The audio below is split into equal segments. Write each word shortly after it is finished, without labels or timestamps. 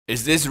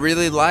Is this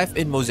really life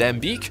in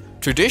Mozambique?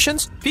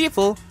 Traditions,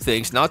 people,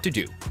 things not to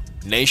do.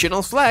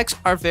 National flags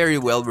are very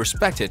well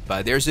respected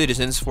by their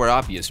citizens for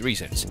obvious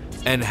reasons,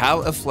 and how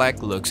a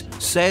flag looks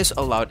says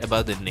a lot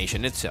about the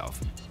nation itself.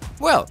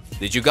 Well,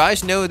 did you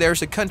guys know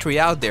there's a country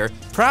out there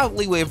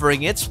proudly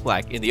waving its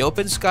flag in the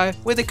open sky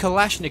with a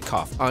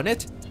Kalashnikov on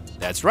it?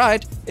 That's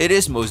right, it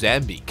is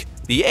Mozambique.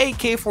 The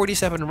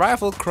AK-47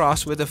 rifle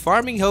crossed with a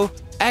farming hoe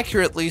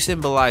accurately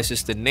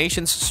symbolizes the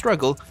nation's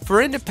struggle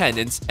for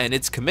independence and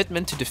its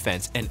commitment to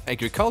defense and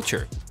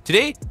agriculture.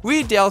 Today,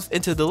 we delve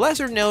into the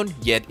lesser-known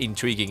yet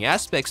intriguing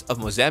aspects of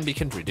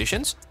Mozambican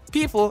traditions,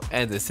 people,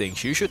 and the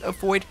things you should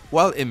avoid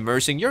while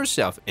immersing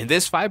yourself in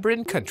this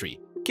vibrant country.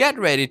 Get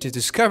ready to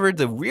discover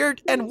the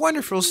weird and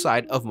wonderful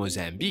side of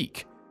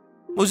Mozambique.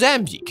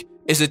 Mozambique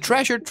is a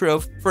treasure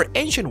trove for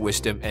ancient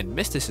wisdom and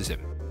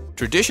mysticism.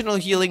 Traditional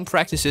healing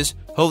practices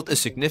hold a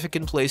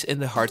significant place in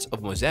the hearts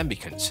of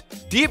Mozambicans.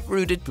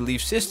 Deep-rooted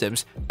belief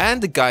systems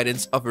and the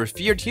guidance of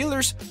revered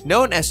healers,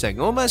 known as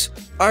sangomas,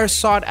 are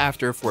sought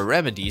after for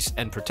remedies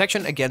and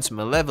protection against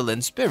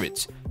malevolent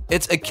spirits.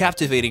 It's a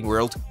captivating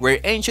world where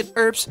ancient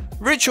herbs,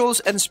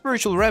 rituals, and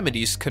spiritual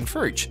remedies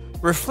converge,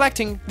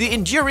 reflecting the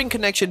enduring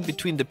connection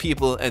between the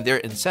people and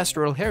their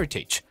ancestral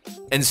heritage.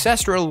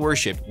 Ancestral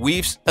worship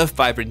weaves a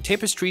vibrant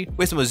tapestry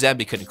with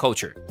Mozambican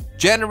culture.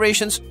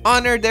 Generations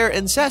honor their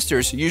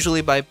ancestors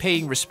usually by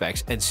paying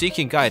respects and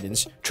seeking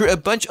guidance through a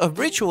bunch of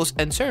rituals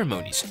and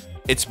ceremonies.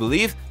 It's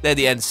believed that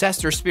the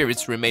ancestor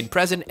spirits remain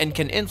present and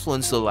can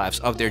influence the lives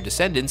of their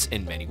descendants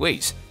in many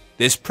ways.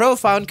 This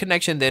profound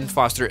connection then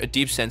fosters a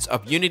deep sense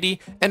of unity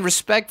and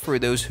respect for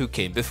those who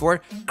came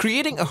before,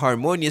 creating a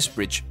harmonious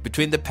bridge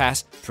between the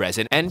past,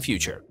 present, and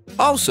future.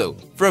 Also,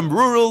 from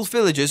rural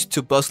villages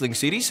to bustling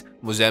cities,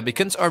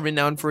 Mozambicans are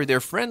renowned for their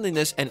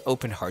friendliness and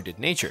open-hearted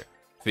nature.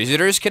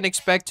 Visitors can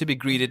expect to be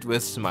greeted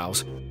with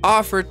smiles,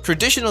 offered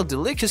traditional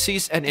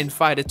delicacies, and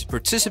invited to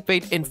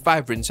participate in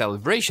vibrant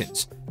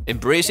celebrations.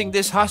 Embracing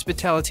this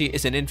hospitality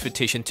is an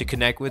invitation to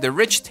connect with a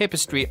rich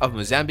tapestry of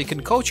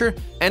Mozambican culture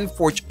and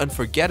forge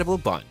unforgettable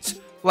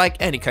bonds. Like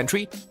any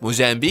country,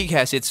 Mozambique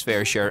has its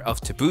fair share of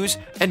taboos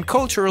and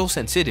cultural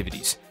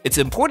sensitivities. It's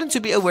important to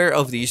be aware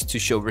of these to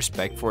show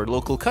respect for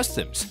local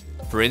customs.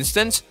 For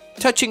instance,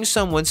 touching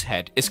someone's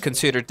head is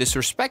considered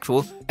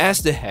disrespectful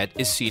as the head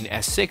is seen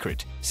as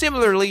sacred.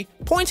 Similarly,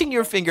 pointing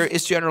your finger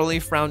is generally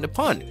frowned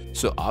upon,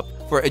 so opt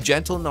for a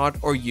gentle nod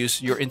or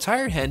use your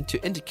entire hand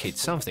to indicate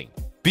something.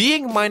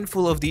 Being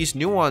mindful of these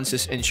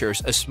nuances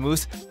ensures a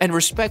smooth and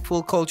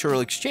respectful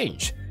cultural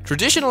exchange.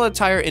 Traditional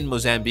attire in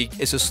Mozambique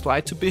is a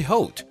sight to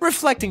behold,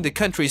 reflecting the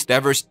country's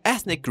diverse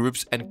ethnic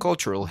groups and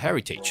cultural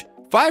heritage.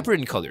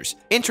 Vibrant colors,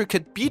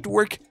 intricate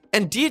beadwork,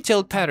 and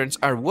detailed patterns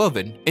are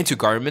woven into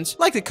garments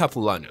like the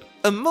capulana,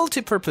 a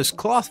multi-purpose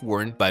cloth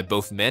worn by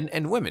both men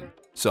and women.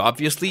 So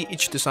obviously,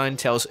 each design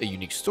tells a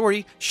unique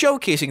story,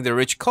 showcasing the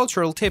rich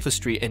cultural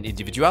tapestry and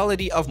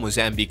individuality of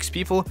Mozambique's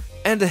people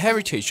and the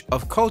heritage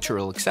of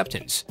cultural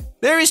acceptance.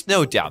 There is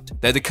no doubt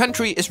that the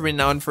country is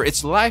renowned for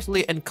its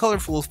lively and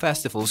colorful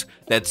festivals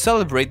that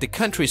celebrate the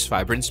country's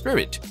vibrant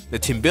spirit. The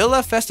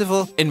Timbila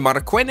Festival in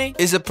Marakwene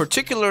is a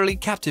particularly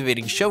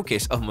captivating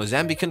showcase of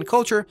Mozambican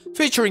culture,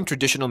 featuring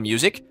traditional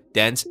music,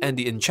 dance, and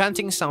the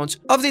enchanting sounds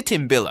of the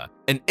timbila,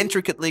 an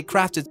intricately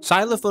crafted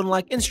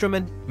xylophone-like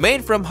instrument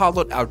made from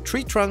hollowed-out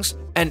tree trunks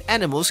and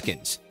animal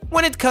skins.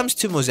 When it comes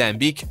to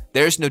Mozambique,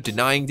 there's no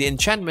denying the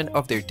enchantment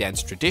of their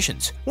dance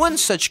traditions. One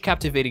such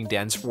captivating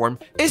dance form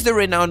is the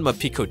renowned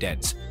Mapiko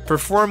dance,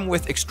 performed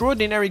with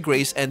extraordinary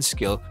grace and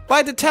skill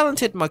by the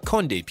talented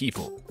Makonde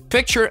people.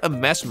 Picture a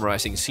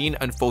mesmerizing scene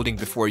unfolding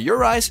before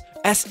your eyes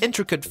as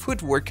intricate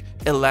footwork,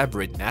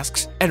 elaborate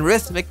masks, and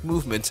rhythmic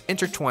movements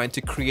intertwine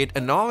to create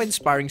an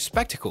awe-inspiring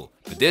spectacle.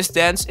 But this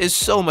dance is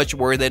so much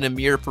more than a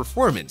mere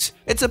performance.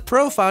 It's a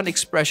profound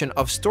expression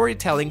of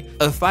storytelling,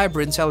 a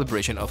vibrant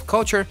celebration of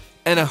culture,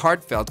 and a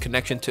heartfelt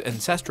connection to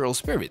ancestral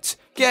spirits.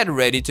 Get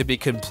ready to be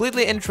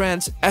completely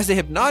entranced as the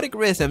hypnotic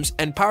rhythms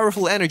and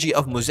powerful energy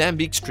of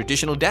Mozambique's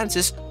traditional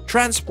dances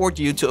transport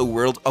you to a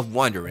world of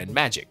wonder and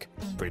magic.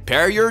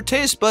 Prepare your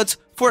taste buds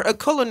for a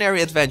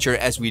culinary adventure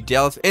as we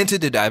delve into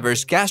the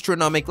diverse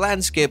gastronomic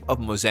landscape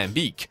of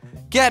Mozambique.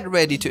 Get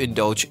ready to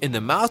indulge in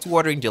the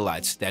mouth-watering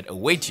delights that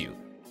await you.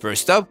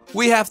 First up,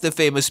 we have the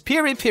famous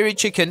piri-piri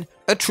chicken,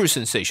 a true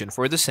sensation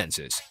for the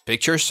senses.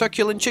 Picture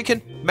succulent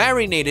chicken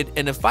marinated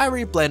in a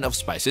fiery blend of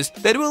spices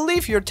that will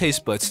leave your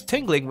taste buds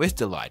tingling with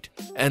delight.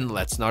 And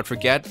let's not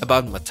forget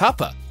about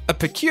matapa, a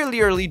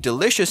peculiarly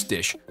delicious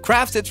dish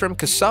crafted from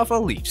cassava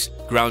leaves,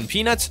 ground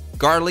peanuts,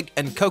 garlic,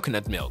 and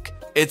coconut milk.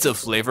 It's a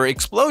flavor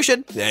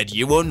explosion that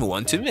you won't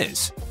want to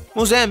miss.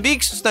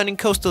 Mozambique's stunning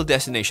coastal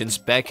destinations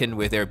beckon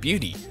with their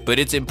beauty, but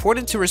it's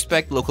important to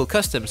respect local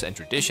customs and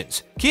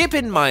traditions. Keep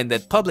in mind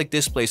that public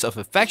displays of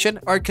affection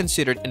are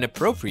considered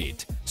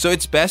inappropriate, so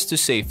it's best to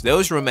save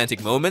those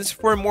romantic moments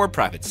for more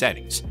private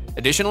settings.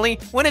 Additionally,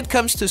 when it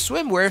comes to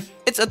swimwear,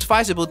 it's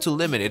advisable to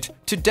limit it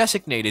to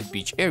designated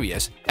beach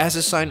areas as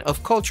a sign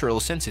of cultural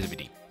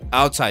sensitivity.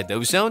 Outside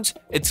those zones,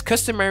 it's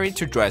customary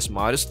to dress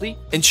modestly,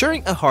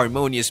 ensuring a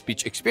harmonious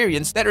beach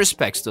experience that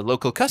respects the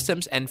local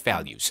customs and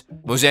values.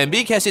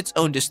 Mozambique has its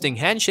own distinct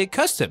handshake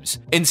customs.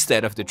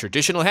 Instead of the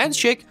traditional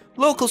handshake,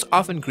 locals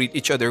often greet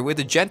each other with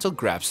a gentle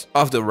grasp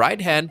of the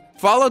right hand,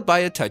 followed by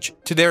a touch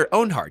to their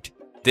own heart.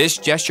 This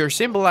gesture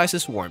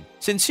symbolizes warmth,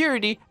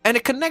 sincerity, and a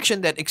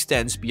connection that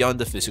extends beyond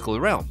the physical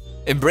realm.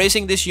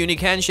 Embracing this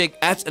unique handshake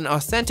adds an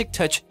authentic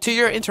touch to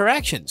your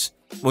interactions.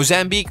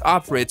 Mozambique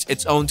operates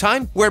its own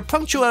time, where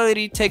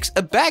punctuality takes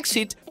a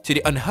backseat to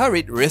the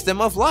unhurried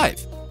rhythm of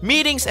life.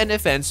 Meetings and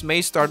events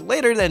may start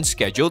later than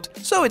scheduled,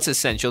 so it's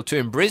essential to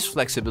embrace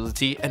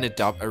flexibility and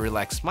adopt a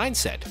relaxed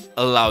mindset.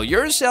 Allow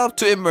yourself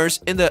to immerse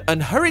in the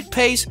unhurried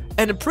pace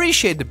and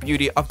appreciate the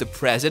beauty of the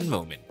present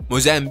moment.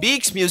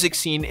 Mozambique's music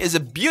scene is a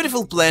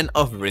beautiful blend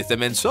of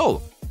rhythm and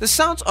soul. The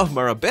sounds of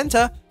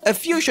marabenta, a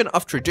fusion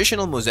of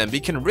traditional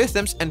Mozambican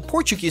rhythms and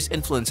Portuguese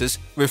influences,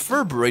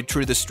 reverberate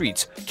through the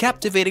streets,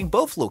 captivating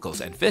both locals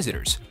and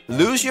visitors.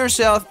 Lose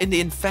yourself in the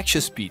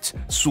infectious beats,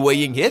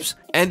 swaying hips,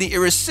 and the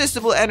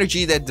irresistible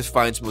energy that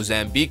defines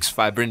Mozambique's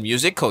vibrant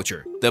music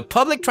culture. The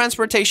public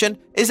transportation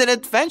is an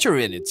adventure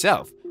in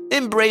itself.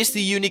 Embrace the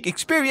unique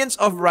experience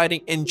of riding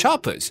in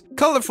chapas,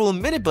 colorful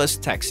minibus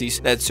taxis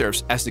that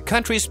serves as the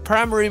country's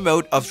primary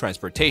mode of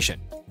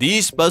transportation.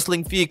 These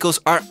bustling vehicles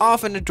are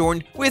often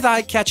adorned with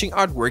eye-catching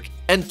artwork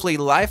and play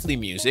lively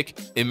music,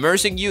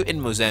 immersing you in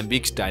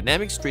Mozambique's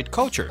dynamic street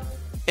culture.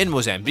 In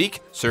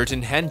Mozambique,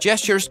 certain hand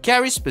gestures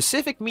carry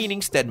specific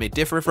meanings that may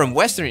differ from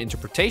Western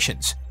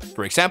interpretations.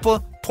 For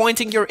example,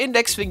 pointing your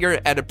index finger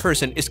at a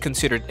person is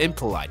considered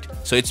impolite,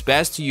 so it's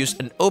best to use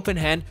an open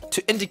hand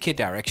to indicate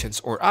directions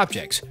or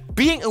objects.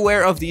 Being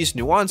aware of these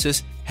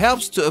nuances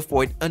helps to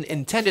avoid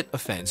unintended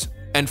offense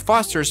and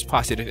fosters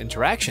positive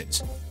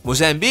interactions.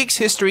 Mozambique's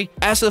history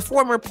as a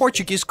former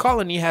Portuguese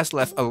colony has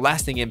left a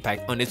lasting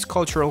impact on its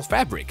cultural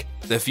fabric.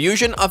 The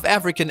fusion of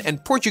African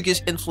and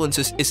Portuguese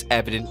influences is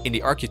evident in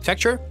the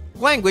architecture,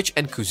 language,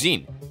 and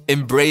cuisine.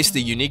 Embrace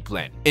the unique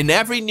blend. In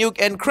every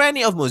nook and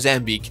cranny of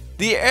Mozambique,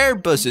 the air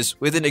buzzes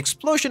with an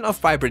explosion of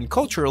vibrant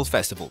cultural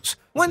festivals.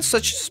 One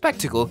such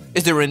spectacle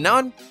is the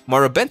renowned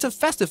Marabenta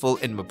Festival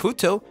in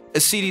Maputo, a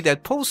city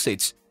that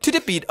pulsates to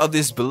the beat of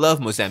this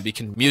beloved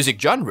Mozambican music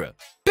genre.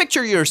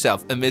 Picture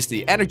yourself amidst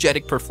the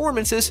energetic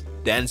performances,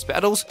 dance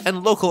battles,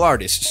 and local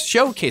artists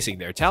showcasing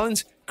their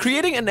talents,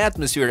 creating an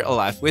atmosphere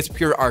alive with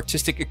pure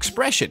artistic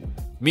expression.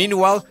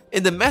 Meanwhile,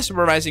 in the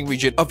mesmerizing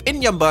region of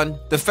Inhambane,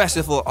 the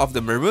Festival of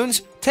the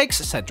Maroons takes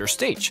center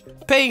stage,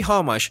 paying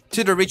homage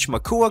to the rich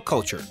Makua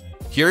culture.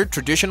 Here,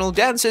 traditional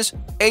dances,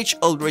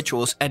 age-old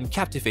rituals, and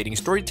captivating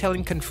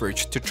storytelling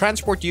converge to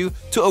transport you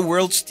to a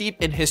world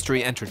steeped in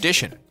history and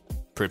tradition.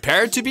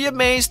 Prepare to be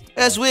amazed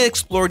as we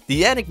explore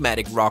the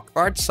enigmatic rock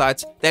art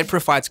sites that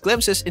provides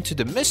glimpses into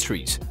the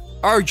mysteries.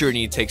 Our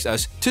journey takes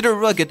us to the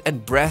rugged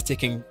and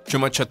breathtaking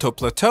Jumachato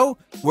Plateau,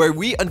 where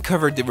we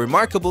uncover the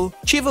remarkable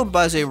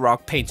Chivambaze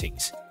rock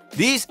paintings.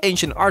 These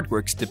ancient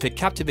artworks depict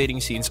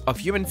captivating scenes of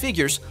human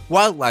figures,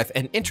 wildlife,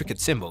 and intricate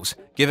symbols,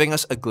 giving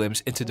us a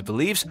glimpse into the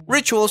beliefs,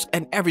 rituals,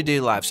 and everyday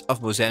lives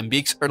of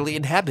Mozambique's early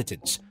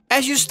inhabitants.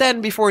 As you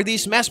stand before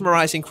these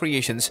mesmerizing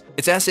creations,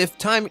 it's as if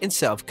time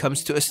itself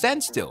comes to a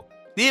standstill.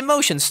 The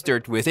emotions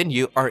stirred within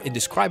you are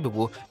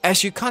indescribable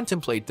as you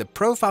contemplate the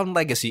profound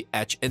legacy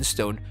etched in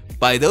stone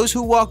by those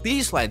who walked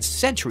these lands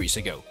centuries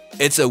ago.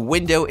 It's a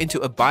window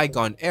into a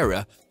bygone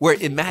era where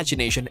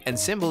imagination and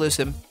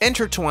symbolism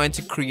intertwine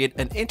to create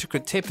an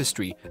intricate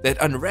tapestry that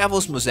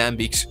unravels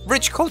Mozambique's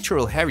rich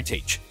cultural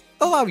heritage.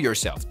 Allow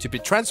yourself to be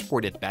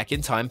transported back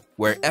in time,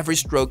 where every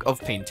stroke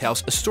of paint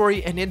tells a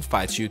story and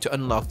invites you to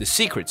unlock the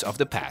secrets of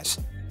the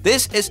past.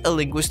 This is a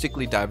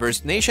linguistically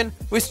diverse nation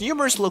with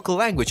numerous local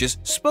languages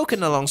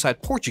spoken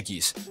alongside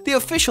Portuguese, the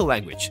official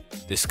language.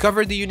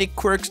 Discover the unique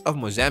quirks of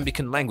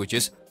Mozambican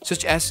languages,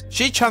 such as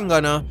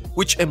Xichangana,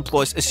 which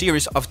employs a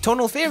series of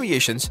tonal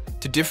variations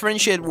to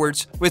differentiate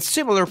words with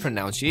similar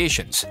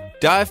pronunciations.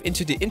 Dive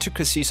into the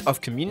intricacies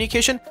of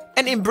communication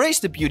and embrace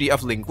the beauty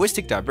of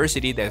linguistic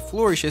diversity that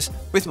flourishes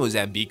with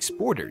Mozambique's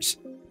borders.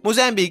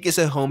 Mozambique is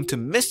a home to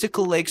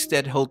mystical lakes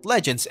that hold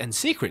legends and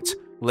secrets.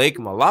 Lake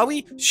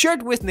Malawi,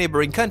 shared with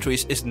neighboring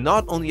countries, is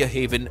not only a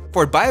haven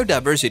for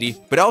biodiversity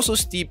but also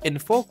steeped in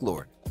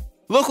folklore.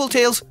 Local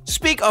tales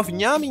speak of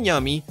Nyami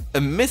Nyami, a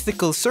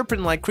mythical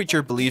serpent-like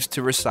creature believed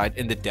to reside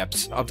in the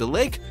depths of the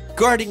lake,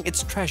 guarding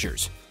its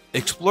treasures.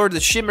 Explore the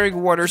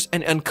shimmering waters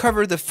and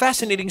uncover the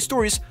fascinating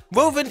stories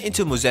woven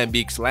into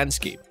Mozambique's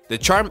landscape. The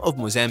charm of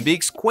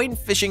Mozambique's quaint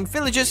fishing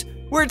villages,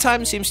 where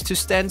time seems to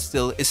stand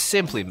still, is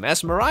simply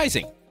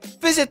mesmerizing.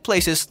 Visit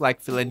places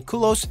like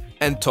Vilanculos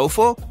and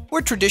Tofo,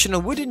 where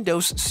traditional wooden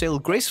doughs sail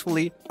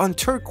gracefully on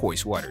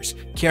turquoise waters,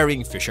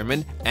 carrying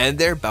fishermen and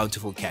their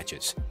bountiful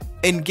catches.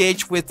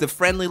 Engage with the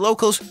friendly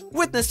locals,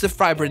 witness the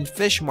vibrant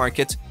fish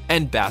markets,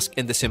 and bask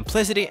in the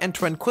simplicity and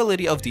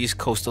tranquility of these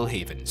coastal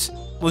havens.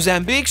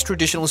 Mozambique's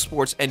traditional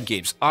sports and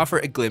games offer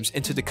a glimpse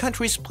into the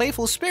country's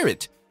playful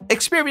spirit.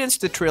 Experience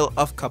the thrill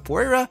of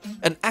capoeira,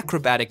 an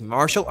acrobatic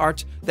martial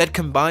art that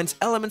combines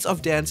elements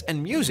of dance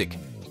and music.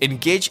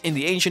 Engage in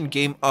the ancient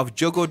game of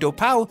Jogo do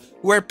Pau,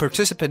 where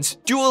participants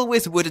duel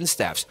with wooden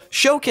staffs,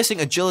 showcasing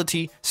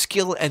agility,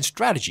 skill, and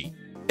strategy.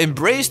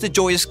 Embrace the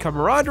joyous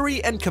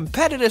camaraderie and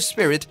competitive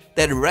spirit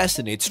that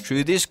resonates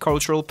through these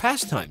cultural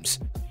pastimes.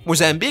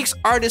 Mozambique's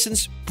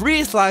artisans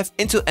breathe life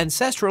into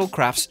ancestral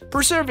crafts,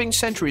 preserving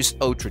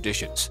centuries-old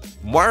traditions.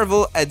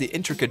 Marvel at the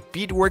intricate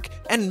beadwork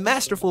and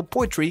masterful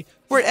poetry,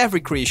 where every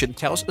creation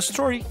tells a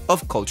story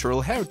of cultural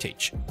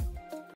heritage.